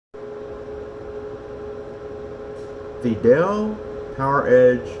The Dell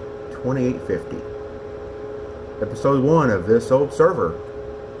PowerEdge 2850. Episode 1 of This Old Server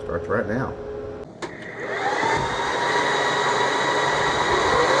starts right now.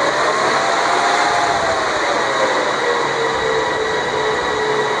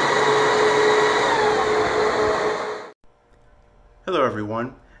 Hello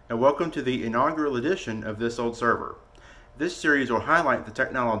everyone, and welcome to the inaugural edition of This Old Server. This series will highlight the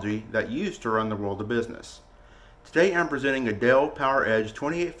technology that used to run the world of business. Today I'm presenting a Dell PowerEdge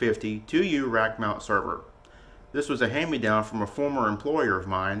 2850 2U rack mount server. This was a hand-me-down from a former employer of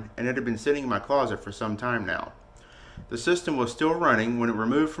mine, and it had been sitting in my closet for some time now. The system was still running when it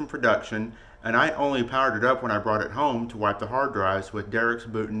removed from production, and I only powered it up when I brought it home to wipe the hard drives with Derek's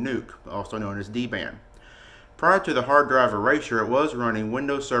Boot and Nuke, also known as D-Ban. Prior to the hard drive erasure, it was running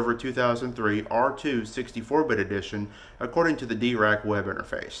Windows Server 2003 R2 64-bit edition according to the DRAC web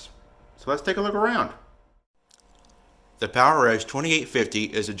interface. So let's take a look around. The PowerEdge 2850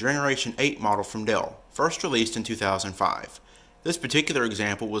 is a Generation 8 model from Dell, first released in 2005. This particular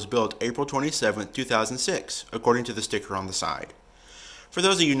example was built April 27, 2006, according to the sticker on the side. For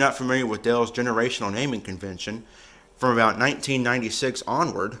those of you not familiar with Dell's generational naming convention, from about 1996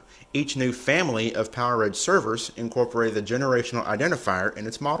 onward, each new family of PowerEdge servers incorporated the generational identifier in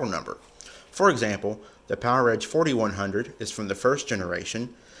its model number. For example, the PowerEdge 4100 is from the first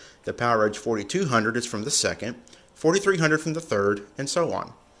generation, the PowerEdge 4200 is from the second, 4300 from the third, and so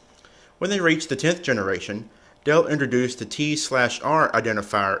on. When they reached the 10th generation, Dell introduced the T/R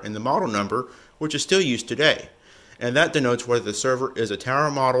identifier in the model number, which is still used today, and that denotes whether the server is a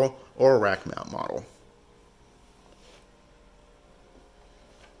tower model or a rack mount model.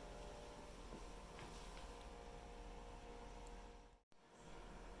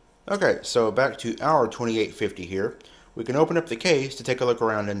 Okay, so back to our 2850 here. We can open up the case to take a look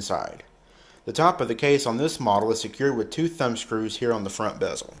around inside. The top of the case on this model is secured with 2 thumb screws here on the front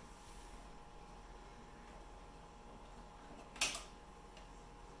bezel.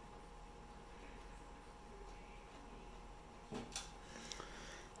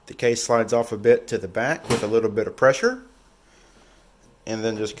 The case slides off a bit to the back with a little bit of pressure, and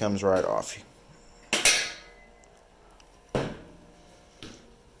then just comes right off.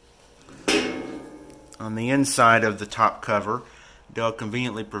 On the inside of the top cover, Dell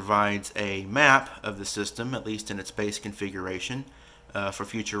conveniently provides a map of the system, at least in its base configuration, for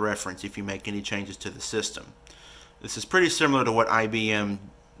future reference if you make any changes to the system. This is pretty similar to what IBM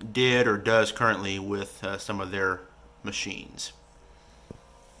did or does currently with some of their machines.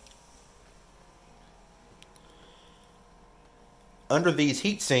 Under these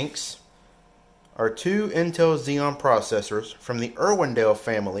heat sinks are 2 Intel Xeon processors from the Irwindale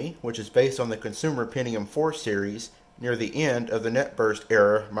family, which is based on the consumer Pentium 4 series near the end of the NetBurst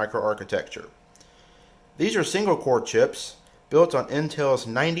era microarchitecture. These are single-core chips built on Intel's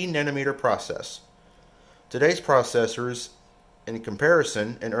 90nm process. Today's processors, in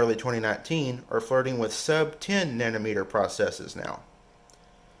comparison, in early 2019, are flirting with sub-10 nanometer processes now.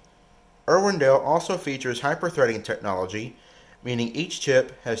 Irwindale also features hyper-threading technology, meaning each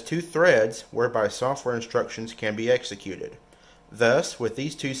chip has 2 threads whereby software instructions can be executed. Thus, with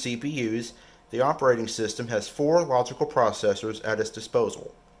these 2 CPUs, the operating system has 4 logical processors at its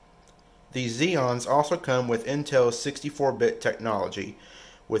disposal. These Xeons also come with Intel's 64-bit technology,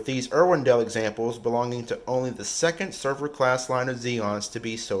 with these Irwindale examples belonging to only the second server class line of Xeons to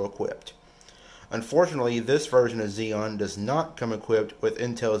be so equipped. Unfortunately, this version of Xeon does not come equipped with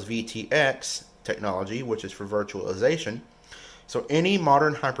Intel's VTX technology, which is for virtualization, so any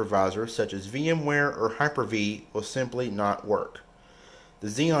modern hypervisor such as VMware or Hyper-V will simply not work. The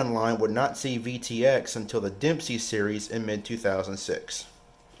Xeon line would not see VTX until the Dempsey series in mid-2006.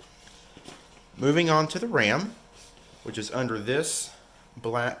 Moving on to the RAM, which is under this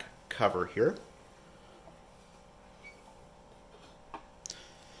black cover here.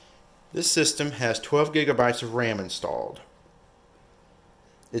 This system has 12 gigabytes of RAM installed.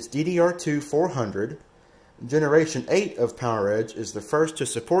 It's DDR2 400. Generation 8 of PowerEdge is the first to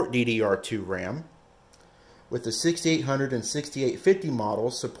support DDR2 RAM, with the 6800 and 6850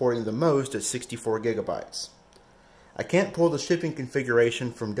 models supporting the most at 64 gigabytes. I can't pull the shipping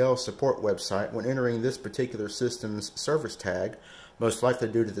configuration from Dell's support website when entering this particular system's service tag, most likely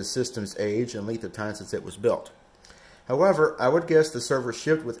due to the system's age and length of time since it was built. However, I would guess the server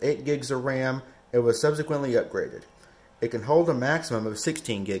shipped with 8 gigs of RAM and was subsequently upgraded. It can hold a maximum of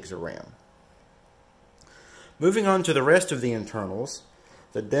 16 gigs of RAM. Moving on to the rest of the internals,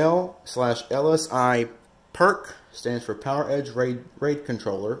 the Dell/LSI PERC stands for PowerEdge RAID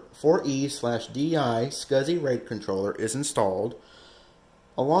Controller. 4E/DI SCSI RAID Controller is installed.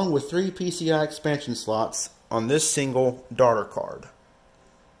 along with 3 PCI expansion slots on this single daughter card.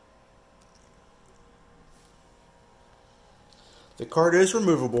 The card is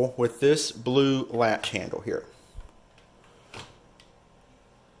removable with this blue latch handle here.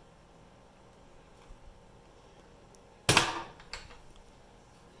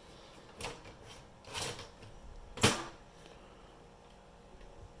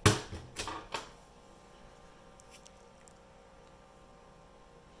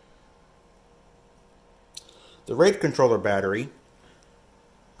 The RAID controller battery,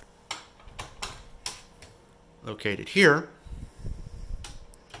 located here,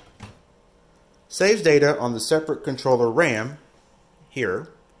 saves data on the separate controller RAM here.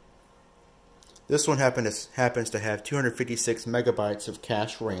 This one happens to have 256 megabytes of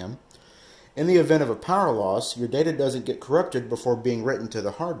cache RAM. In the event of a power loss, your data doesn't get corrupted before being written to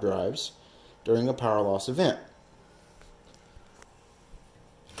the hard drives during a power loss event.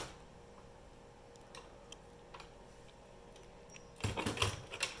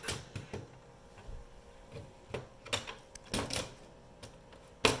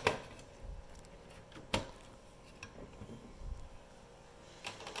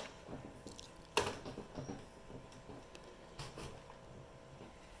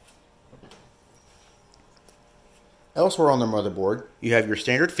 Elsewhere on the motherboard, you have your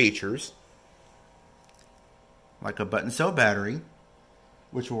standard features, like a button cell battery,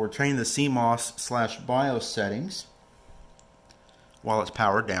 which will retain the CMOS/BIOS settings while it's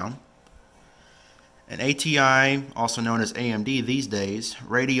powered down, an ATI, also known as AMD these days,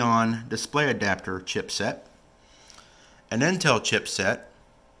 Radeon display adapter chipset, an Intel chipset,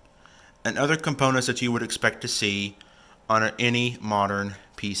 and other components that you would expect to see on any modern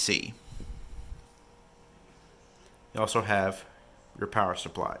PC. You also have your power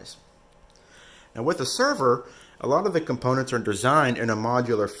supplies. Now with the server, a lot of the components are designed in a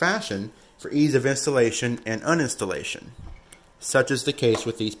modular fashion for ease of installation and uninstallation, such is the case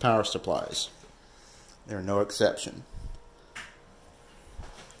with these power supplies. They are no exception.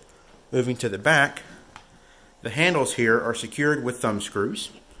 Moving to the back, the handles here are secured with thumb screws.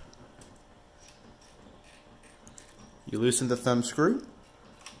 You loosen the thumb screw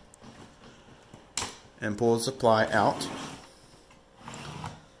and pull the supply out.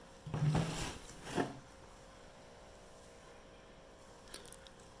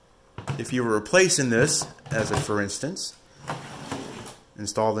 If you were replacing this, as a for instance,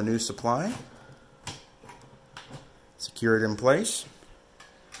 install the new supply, secure it in place,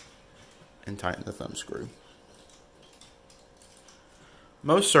 and tighten the thumb screw.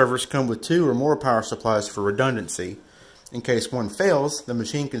 Most servers come with 2 or more power supplies for redundancy. In case one fails, the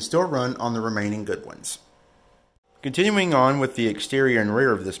machine can still run on the remaining good ones. Continuing on with the exterior and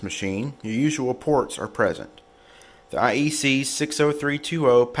rear of this machine, your usual ports are present. The IEC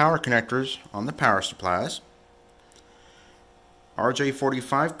 60320 power connectors on the power supplies,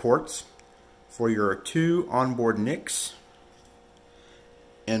 RJ45 ports for your 2 onboard NICs,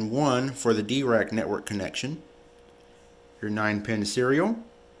 and 1 for the DRAC network connection, your 9-pin serial,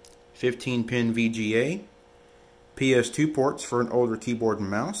 15-pin VGA, PS2 ports for an older keyboard and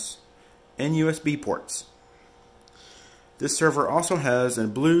mouse, and USB ports. This server also has a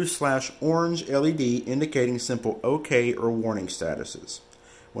blue/orange LED indicating simple OK or warning statuses.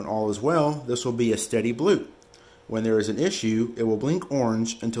 When all is well, this will be a steady blue. When there is an issue, it will blink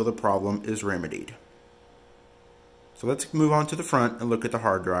orange until the problem is remedied. So let's move on to the front and look at the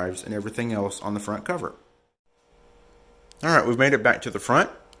hard drives and everything else on the front cover. Alright, we've made it back to the front.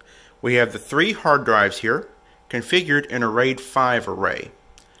 We have the 3 hard drives here, configured in a RAID 5 array.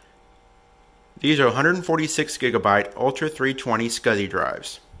 These are 146 gigabyte Ultra 320 SCSI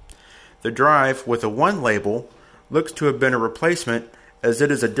drives. The drive with a 1 label looks to have been a replacement, as it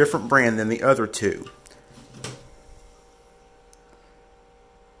is a different brand than the other 2.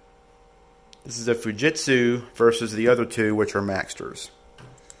 This is a Fujitsu versus the other 2, which are Maxters.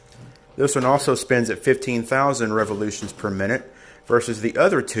 This one also spins at 15,000 revolutions per minute versus the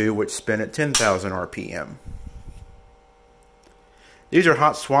other 2, which spin at 10,000 RPM. These are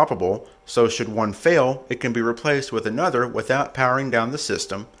hot swappable, so should one fail, it can be replaced with another without powering down the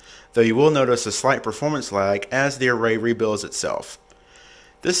system, though you will notice a slight performance lag as the array rebuilds itself.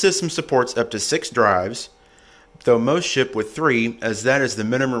 This system supports up to 6 drives, though most ship with 3, as that is the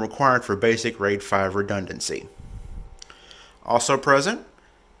minimum required for basic RAID 5 redundancy. Also present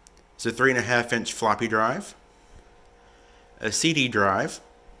is a 3.5-inch floppy drive, a CD drive,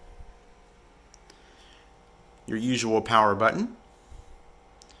 your usual power button,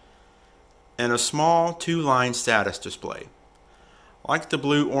 and a small 2-line status display. Like the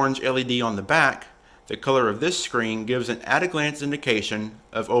blue-orange LED on the back, The color of this screen gives an at-a-glance indication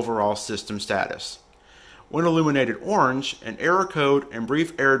of overall system status. When illuminated orange, an error code and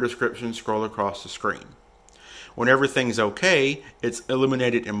brief error description scroll across the screen. When everything's okay, it's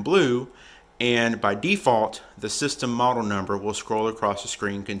illuminated in blue, and by default, the system model number will scroll across the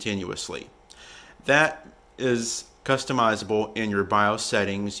screen continuously. That is customizable in your BIOS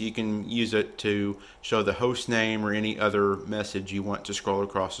settings. You can use it to show the host name or any other message you want to scroll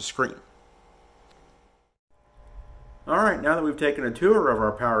across the screen. Alright, now that we've taken a tour of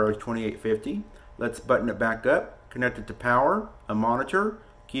our PowerEdge 2850, let's button it back up, connect it to power, a monitor,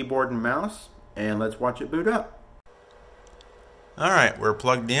 keyboard and mouse, and let's watch it boot up. Alright, we're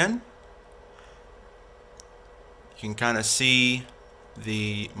plugged in. You can kind of see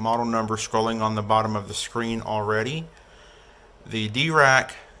the model number scrolling on the bottom of the screen already. The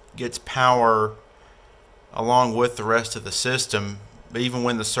DRAC gets power along with the rest of the system, but even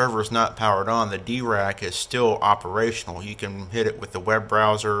when the server is not powered on, the DRAC is still operational. You can hit it with the web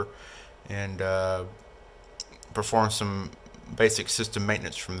browser and perform some basic system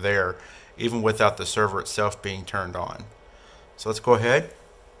maintenance from there, even without the server itself being turned on. So let's go ahead,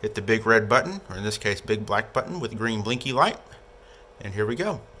 hit the big red button, or in this case big black button with green blinky light, and here we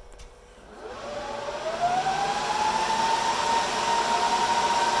go.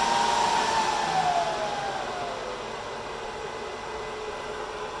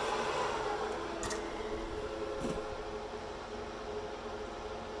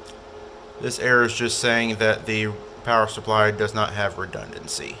 This error is just saying that the power supply does not have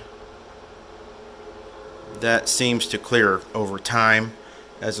redundancy. That seems to clear over time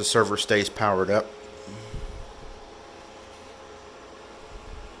as the server stays powered up.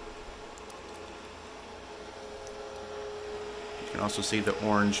 You can also see the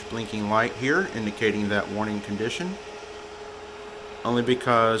orange blinking light here indicating that warning condition, only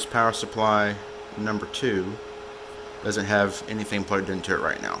because power supply number 2 doesn't have anything plugged into it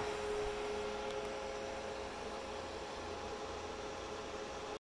right now.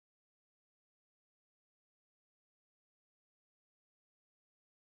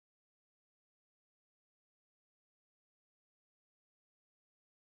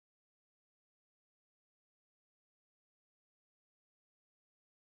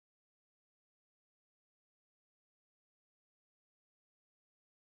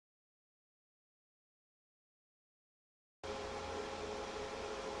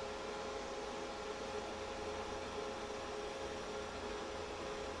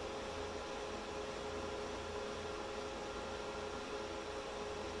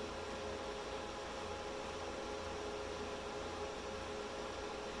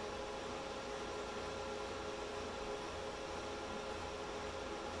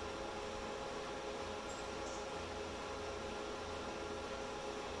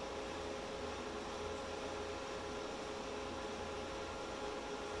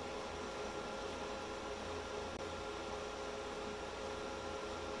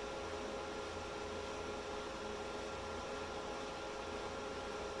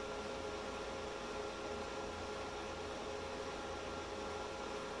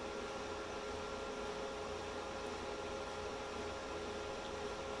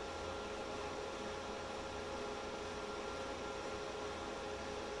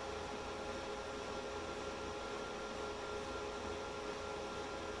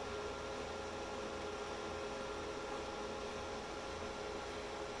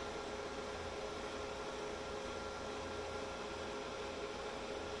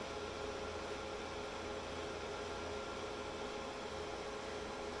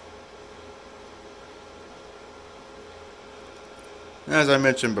 As I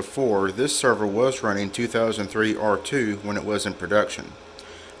mentioned before, this server was running 2003 R2 when it was in production.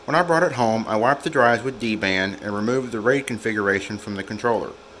 When I brought it home, I wiped the drives with D-band and removed the RAID configuration from the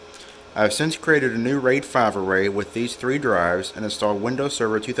controller. I have since created a new RAID 5 array with these 3 drives and installed Windows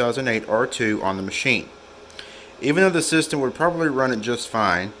Server 2008 R2 on the machine. Even though the system would probably run it just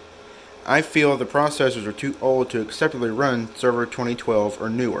fine, I feel the processors are too old to acceptably run Server 2012 or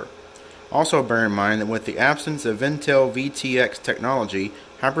newer. Also bear in mind that with the absence of Intel VTX technology,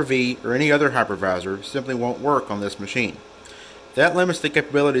 Hyper-V or any other hypervisor simply won't work on this machine. That limits the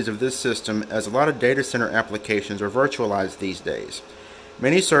capabilities of this system, as a lot of data center applications are virtualized these days.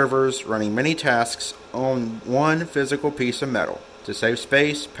 Many servers running many tasks on one physical piece of metal to save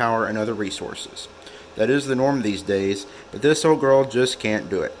space, power, and other resources. That is the norm these days, but this old girl just can't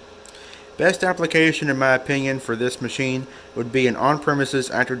do it. Best application, in my opinion, for this machine would be an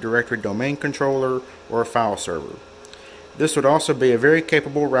on-premises Active Directory domain controller or a file server. This would also be a very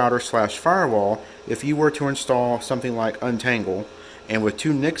capable router/firewall if you were to install something like Untangle, And with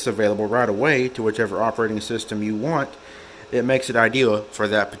 2 NICs available right away to whichever operating system you want, it makes it ideal for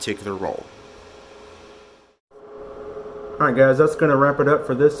that particular role. Alright guys, that's going to wrap it up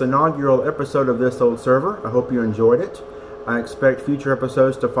for this inaugural episode of This Old Server. I hope you enjoyed it. I expect future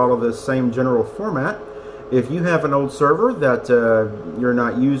episodes to follow this same general format. If you have an old server that you're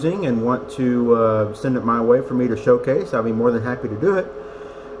not using and want to send it my way for me to showcase, I'll be more than happy to do it.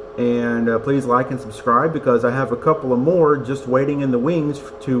 And please like and subscribe, because I have a couple of more just waiting in the wings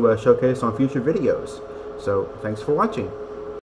to showcase on future videos. So thanks for watching.